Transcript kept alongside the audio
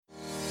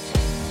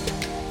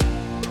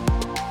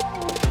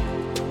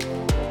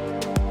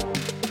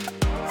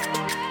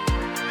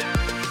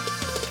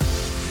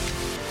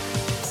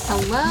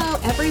Hello,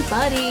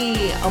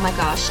 everybody. Oh my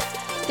gosh.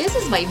 This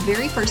is my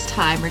very first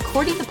time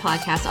recording the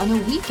podcast on the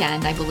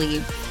weekend, I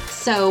believe.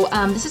 So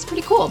this is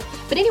pretty cool.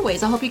 But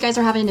anyways, I hope you guys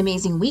are having an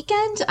amazing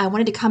weekend. I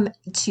wanted to come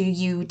to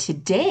you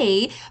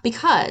today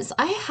because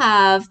I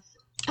have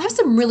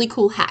some really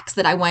cool hacks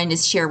that I wanted to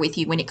share with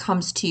you when it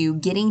comes to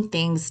getting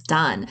things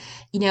done.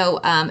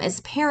 As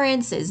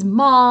parents, as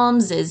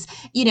moms, as,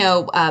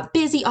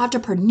 busy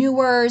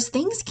entrepreneurs,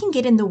 things can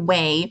get in the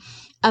way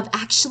of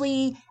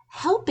actually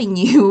helping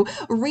you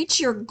reach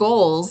your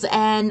goals.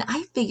 And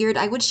I figured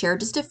I would share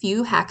just a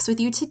few hacks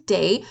with you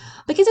today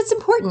because it's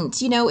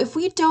important. If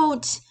we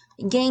don't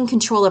gain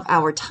control of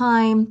our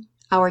time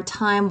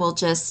will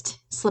just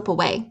slip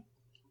away.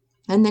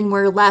 And then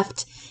we're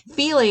left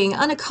feeling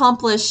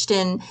unaccomplished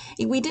and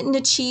we didn't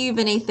achieve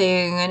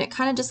anything. And it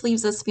kind of just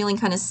leaves us feeling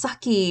kind of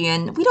sucky.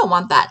 And we don't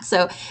want that.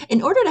 So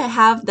in order to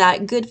have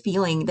that good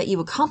feeling that you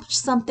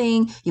accomplished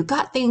something, you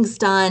got things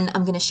done,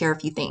 I'm going to share a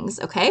few things.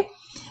 Okay.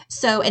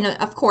 So, and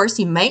of course,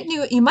 you might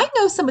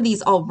know some of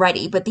these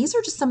already, but these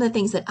are just some of the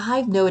things that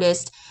I've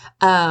noticed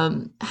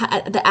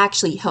that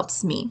actually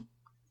helps me.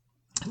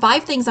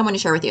 5 things I want to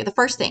share with you. The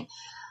first thing,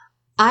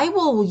 I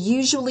will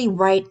usually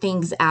write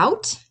things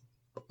out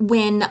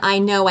when I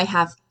know I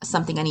have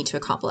something I need to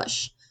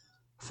accomplish.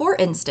 For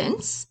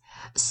instance,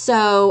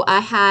 so I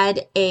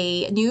had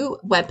a new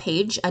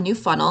webpage, a new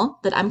funnel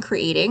that I'm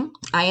creating.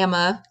 I'm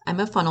a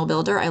funnel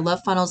builder. I love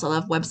funnels. I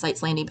love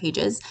websites, landing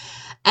pages.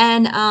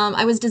 And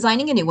I was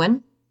designing a new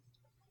one,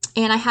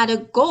 and I had a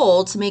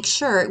goal to make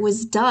sure it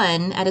was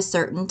done at a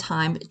certain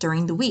time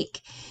during the week.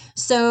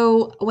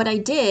 So what I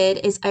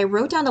did is I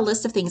wrote down a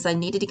list of things I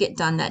needed to get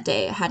done that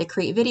day. I had to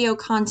create video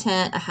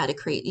content. I had to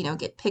create,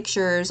 get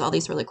pictures, all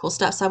these really cool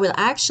stuff. So I would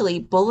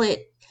actually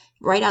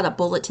write out a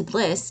bulleted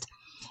list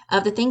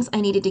of the things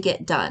I needed to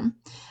get done.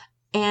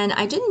 And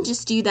I didn't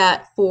just do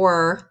that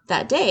for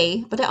that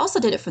day, but I also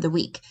did it for the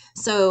week.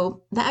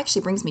 So that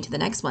actually brings me to the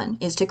next one,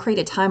 is to create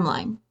a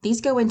timeline.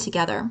 These go in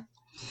together.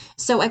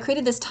 So I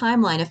created this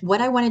timeline of what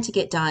I wanted to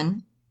get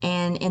done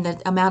and in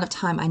the amount of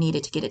time I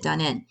needed to get it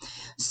done in.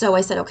 So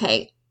I said,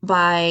 okay,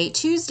 by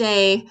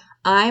Tuesday,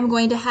 I'm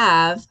going to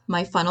have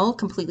my funnel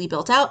completely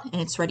built out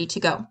and it's ready to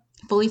go,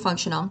 fully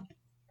functional.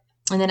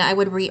 And then I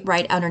would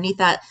write underneath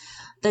that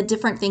the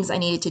different things I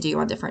needed to do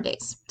on different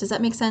days. Does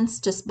that make sense?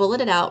 Just bullet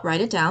it out,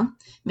 write it down,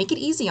 make it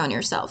easy on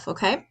yourself,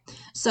 okay?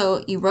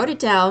 So you wrote it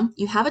down,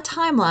 you have a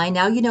timeline,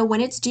 now you know when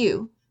it's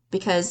due.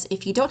 Because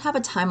if you don't have a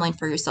timeline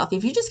for yourself,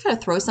 if you just kind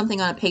of throw something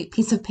on a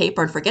piece of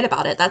paper and forget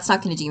about it, that's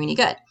not going to do you any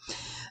good.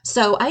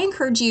 So I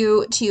encourage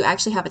you to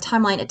actually have a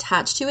timeline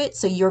attached to it,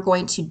 so you're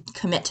going to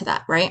commit to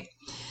that, right?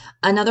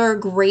 Another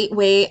great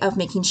way of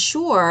making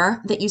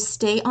sure that you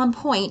stay on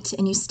point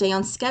and you stay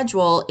on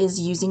schedule is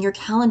using your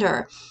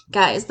calendar.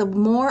 Guys, the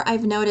more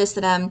I've noticed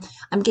that I'm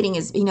getting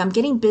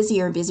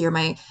busier and busier.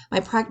 My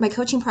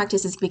coaching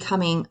practice is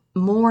becoming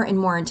more and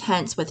more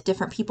intense with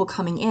different people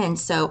coming in.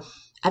 So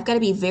I've got to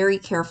be very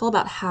careful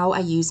about how I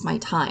use my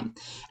time.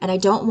 And I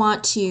don't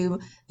want to,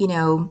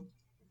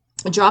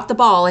 drop the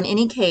ball in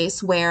any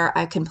case where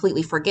I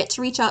completely forget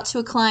to reach out to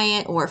a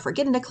client or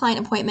forget a client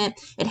appointment.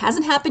 It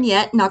hasn't happened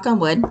yet, knock on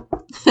wood.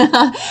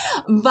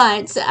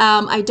 But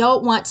I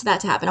don't want that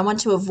to happen. I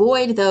want to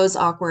avoid those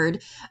awkward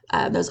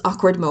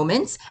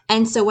moments.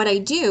 And so what I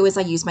do is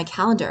I use my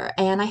calendar.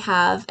 And I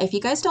have, if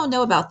you guys don't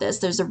know about this,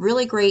 there's a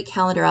really great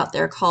calendar out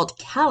there called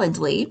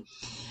Calendly.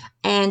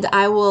 And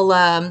I will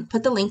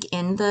put the link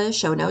in the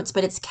show notes,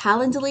 but it's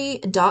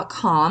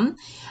calendly.com.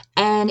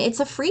 And it's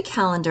a free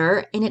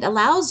calendar, and it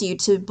allows you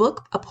to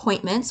book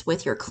appointments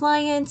with your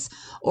clients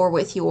or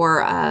with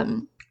your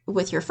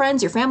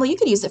friends, your family. You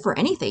could use it for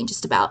anything,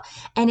 just about.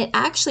 And it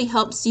actually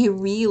helps you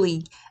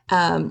really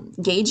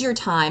gauge your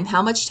time,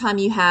 how much time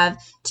you have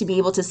to be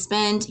able to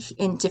spend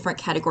in different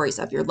categories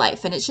of your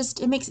life. And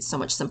it makes it so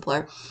much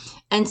simpler.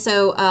 And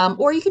so,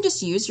 or you can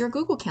just use your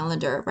Google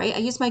Calendar, right? I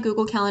use my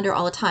Google Calendar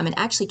all the time, and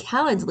actually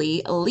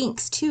Calendly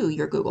links to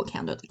your Google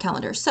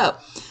Calendar. So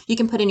you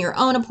can put in your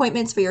own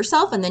appointments for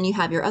yourself, and then you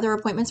have your other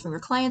appointments from your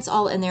clients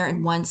all in there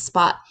in one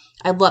spot.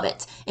 I love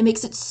it. It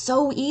makes it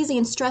so easy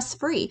and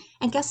stress-free.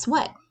 And guess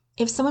what?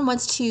 If someone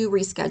wants to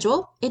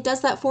reschedule, it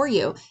does that for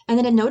you. And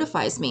then it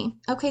notifies me.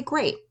 Okay,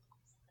 great.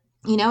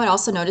 It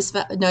also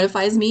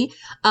notifies me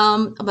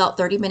about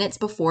 30 minutes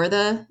before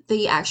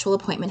the actual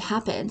appointment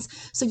happens.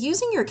 So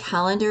using your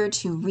calendar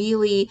to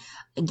really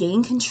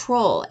gain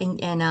control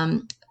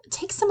and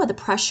take some of the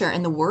pressure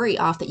and the worry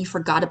off that you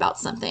forgot about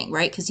something,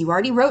 right? Because you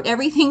already wrote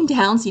everything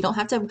down, so you don't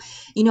have to,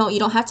 you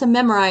don't have to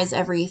memorize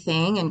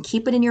everything and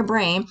keep it in your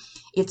brain.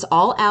 It's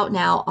all out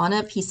now on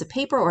a piece of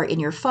paper or in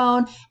your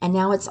phone, and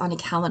now it's on a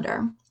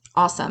calendar.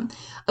 Awesome.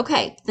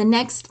 Okay, the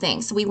next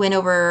thing. So we went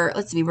over,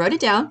 we wrote it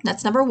down.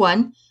 That's number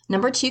 1.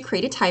 Number 2,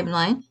 create a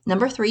timeline.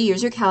 Number 3,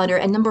 use your calendar.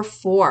 And number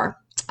 4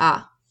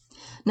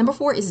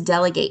 is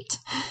delegate.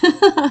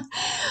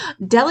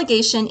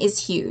 Delegation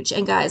is huge.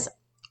 And guys,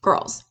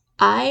 girls,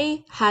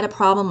 I had a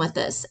problem with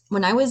this.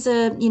 When I was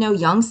a,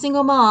 young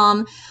single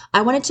mom,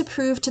 I wanted to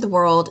prove to the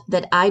world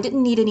that I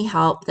didn't need any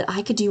help, that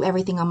I could do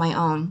everything on my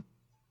own.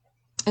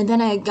 And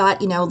then I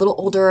got, a little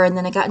older, and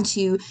then I got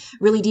into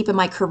really deep in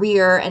my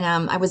career, and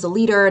I was a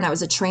leader and I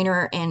was a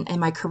trainer in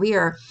my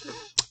career,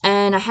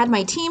 and I had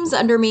my teams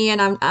under me,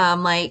 and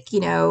I'm like,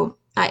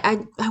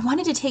 I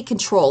wanted to take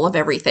control of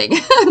everything.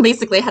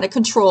 Basically, I had a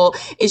control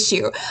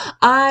issue.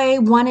 I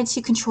wanted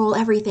to control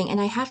everything, and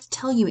I have to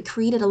tell you, it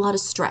created a lot of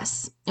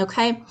stress.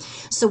 Okay,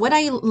 so what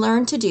I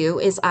learned to do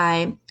is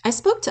I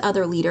spoke to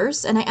other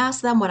leaders and I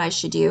asked them what I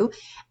should do,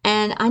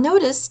 and I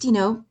noticed,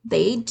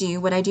 they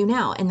do what I do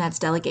now, and that's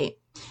delegate.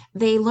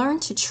 They learn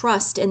to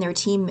trust in their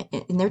team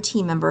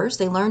members.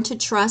 They learn to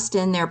trust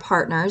in their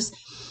partners,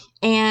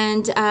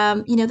 and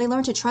they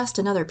learn to trust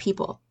in other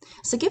people.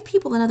 So give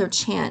people another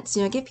chance.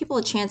 Give people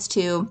a chance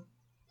to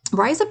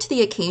rise up to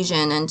the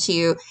occasion and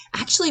to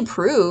actually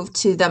prove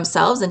to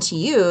themselves and to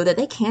you that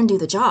they can do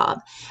the job.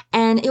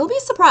 And you'll be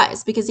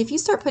surprised, because if you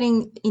start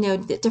putting,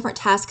 different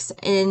tasks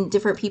in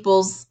different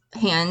people's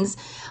hands,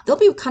 they'll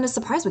be kind of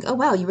surprised, like, oh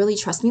wow, you really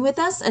trust me with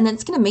this? And then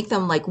it's going to make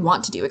them like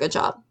want to do a good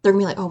job. They're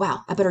gonna be like, oh wow,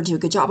 I better do a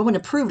good job. I want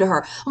to prove to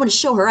her, I want to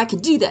show her I can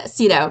do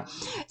this.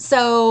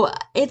 So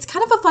it's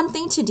kind of a fun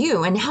thing to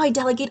do. And now I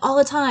delegate all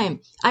the time.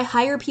 I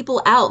hire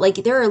people out. Like,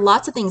 there are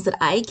lots of things that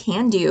I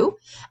can do,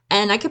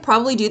 and I could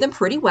probably do them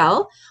pretty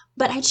well,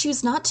 but I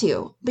choose not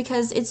to,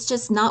 because it's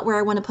just not where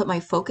I want to put my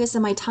focus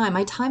and my time.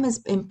 My time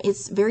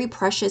is very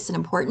precious and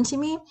important to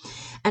me,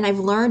 and I've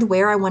learned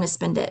where I want to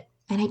spend it.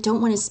 And I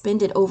don't want to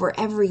spend it over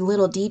every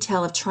little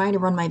detail of trying to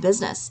run my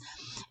business.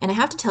 And I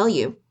have to tell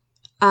you,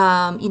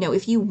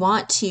 if you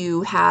want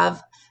to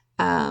have,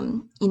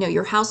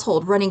 your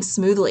household running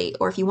smoothly,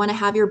 or if you want to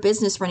have your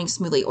business running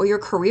smoothly, or your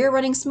career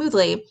running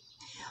smoothly,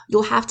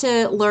 you'll have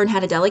to learn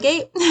how to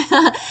delegate,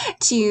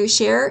 to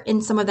share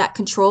in some of that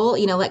control,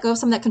 let go of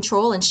some of that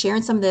control and share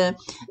in some of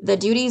the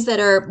duties that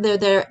are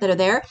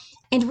there,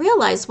 and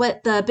realize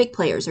what the big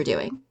players are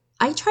doing.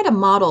 I try to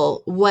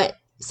model what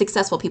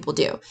successful people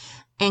do.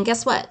 And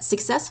guess what?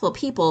 Successful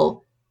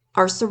people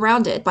are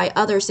surrounded by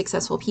other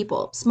successful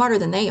people, smarter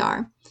than they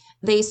are.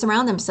 They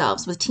surround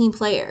themselves with team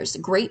players,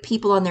 great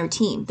people on their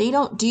team. They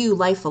don't do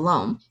life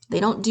alone. They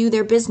don't do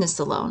their business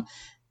alone.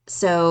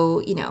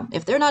 So,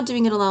 if they're not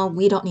doing it alone,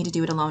 we don't need to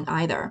do it alone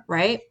either,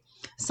 right?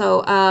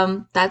 So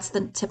that's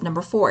the tip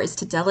number 4, is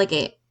to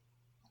delegate.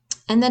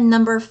 And then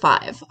number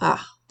 5,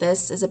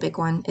 this is a big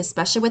one,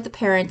 especially with the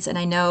parents. And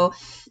I know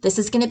this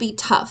is going to be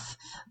tough,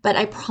 but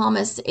I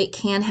promise it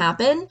can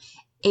happen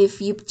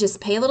if you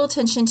just pay a little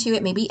attention to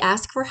it, maybe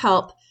ask for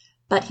help.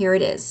 But here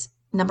it is.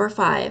 Number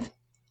 5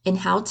 in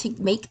how to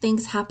make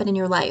things happen in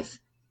your life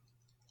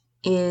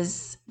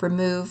is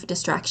remove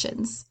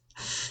distractions.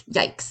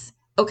 Yikes.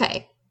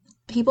 Okay.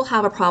 People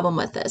have a problem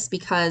with this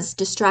because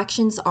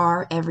distractions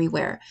are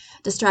everywhere.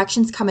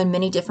 Distractions come in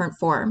many different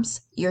forms.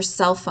 Your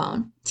cell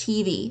phone,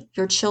 TV,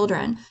 your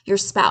children, your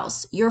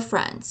spouse, your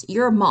friends,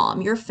 your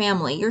mom, your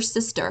family, your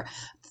sister,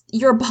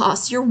 your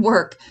boss, your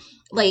work.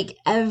 Like,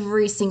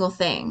 every single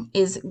thing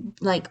is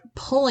like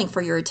pulling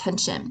for your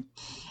attention.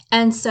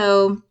 And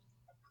so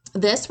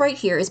this right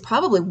here is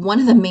probably one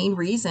of the main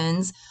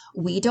reasons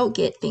we don't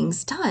get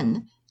things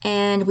done.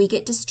 And we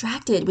get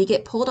distracted, we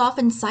get pulled off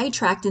and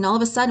sidetracked, and all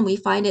of a sudden we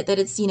find it that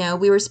it's,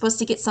 we were supposed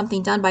to get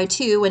something done by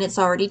 2 and it's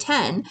already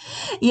 10,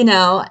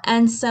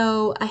 And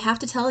so I have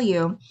to tell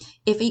you,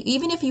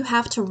 even if you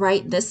have to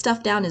write this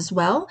stuff down as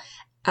well,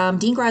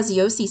 Dean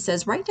Graziosi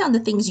says, write down the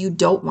things you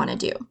don't want to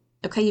do.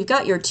 Okay, you've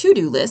got your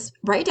to-do list,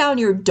 write down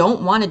your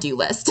don't want to do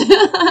list.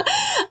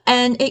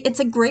 And it's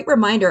a great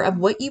reminder of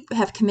what you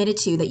have committed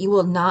to that you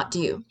will not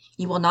do.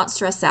 You will not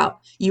stress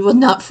out. You will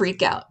not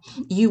freak out.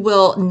 You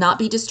will not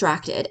be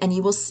distracted, and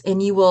you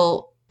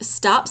will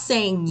stop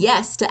saying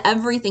yes to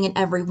everything and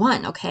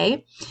everyone,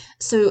 okay?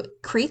 So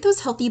create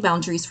those healthy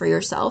boundaries for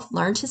yourself.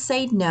 Learn to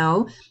say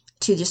no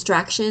to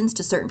distractions,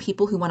 to certain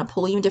people who want to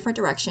pull you in different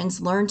directions.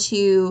 Learn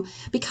to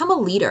become a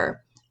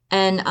leader.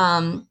 And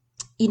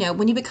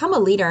when you become a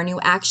leader and you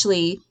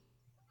actually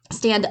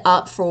stand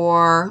up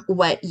for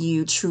what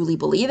you truly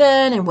believe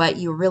in and what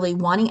you're really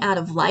wanting out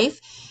of life,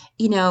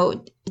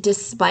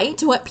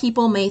 despite what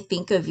people may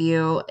think of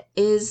you,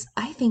 is,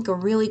 I think, a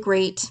really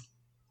great,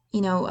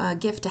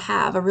 gift to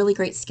have, a really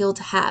great skill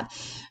to have.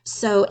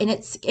 So, and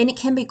it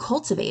can be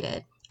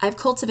cultivated. I've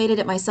cultivated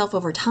it myself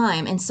over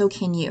time, and so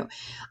can you.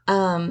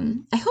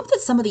 I hope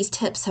that some of these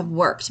tips have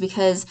worked,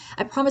 because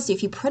I promise you,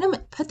 if you put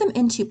them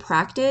into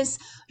practice,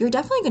 you're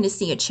definitely going to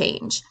see a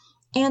change.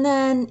 And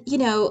then,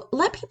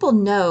 let people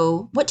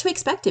know what to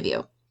expect of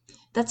you.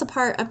 That's a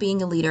part of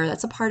being a leader.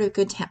 That's a part of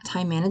good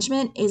time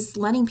management, is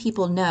letting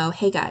people know,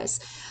 hey guys,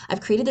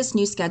 I've created this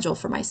new schedule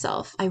for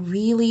myself. I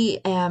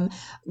really am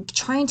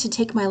trying to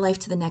take my life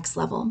to the next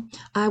level.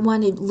 I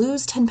want to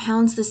lose 10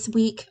 pounds this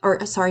week,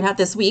 or sorry, not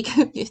this week.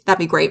 That'd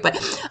be great, but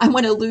I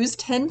want to lose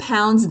 10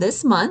 pounds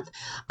this month.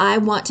 I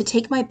want to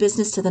take my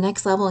business to the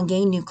next level and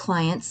gain new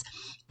clients.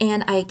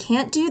 And I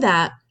can't do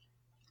that.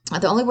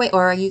 The only way,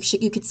 or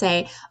you could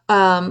say,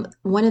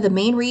 one of the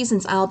main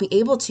reasons I'll be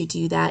able to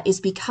do that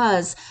is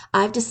because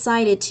I've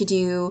decided to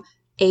do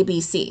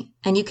ABC.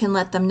 And you can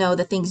let them know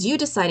the things you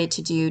decided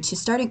to do to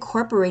start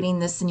incorporating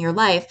this in your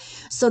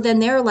life. So then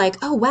they're like,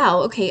 oh, wow,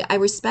 okay, I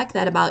respect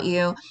that about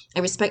you.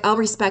 I'll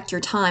respect your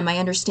time. I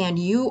understand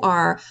you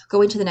are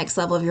going to the next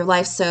level of your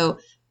life. So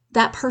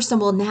that person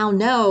will now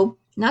know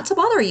not to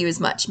bother you as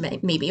much,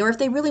 maybe. Or if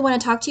they really want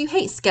to talk to you,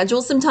 hey,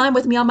 schedule some time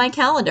with me on my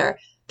calendar,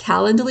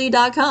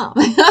 calendly.com.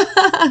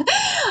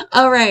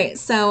 All right.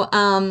 So,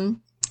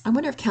 I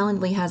wonder if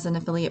Calendly has an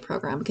affiliate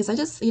program because I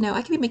just,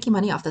 I could be making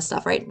money off this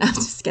stuff, right? No, I'm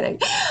just kidding.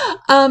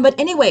 But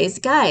anyways,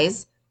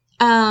 guys,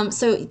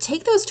 so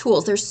take those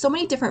tools. There's so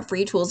many different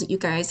free tools that you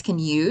guys can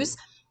use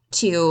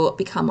to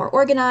become more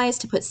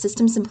organized, to put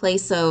systems in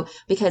place. So,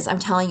 because I'm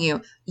telling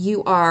you,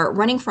 you are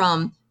running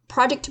from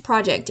project to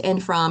project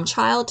and from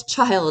child to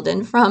child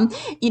and from,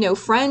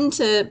 friend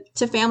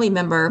to family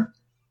member.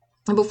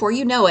 And before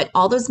you know it,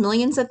 all those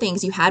millions of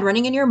things you had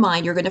running in your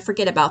mind, you're going to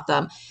forget about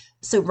them.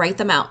 So write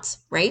them out,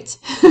 right?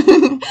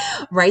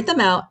 Write them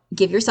out,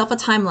 give yourself a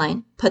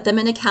timeline, put them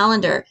in a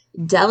calendar,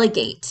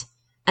 delegate,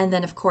 and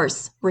then of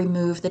course,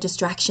 remove the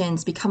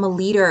distractions, become a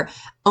leader,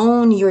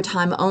 own your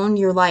time, own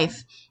your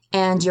life,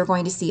 and you're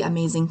going to see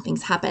amazing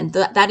things happen.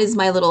 That is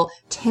my little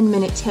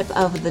 10-minute tip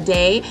of the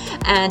day.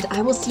 And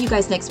I will see you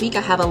guys next week.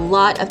 I have a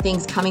lot of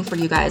things coming for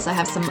you guys. I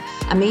have some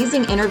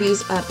amazing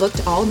interviews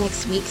booked all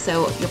next week.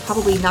 So you're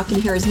probably not going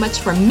to hear as much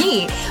from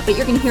me, but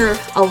you're going to hear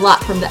a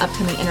lot from the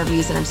upcoming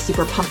interviews. And I'm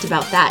super pumped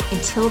about that.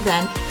 Until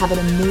then, have an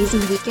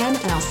amazing weekend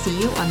and I'll see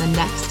you on the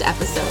next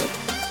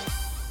episode.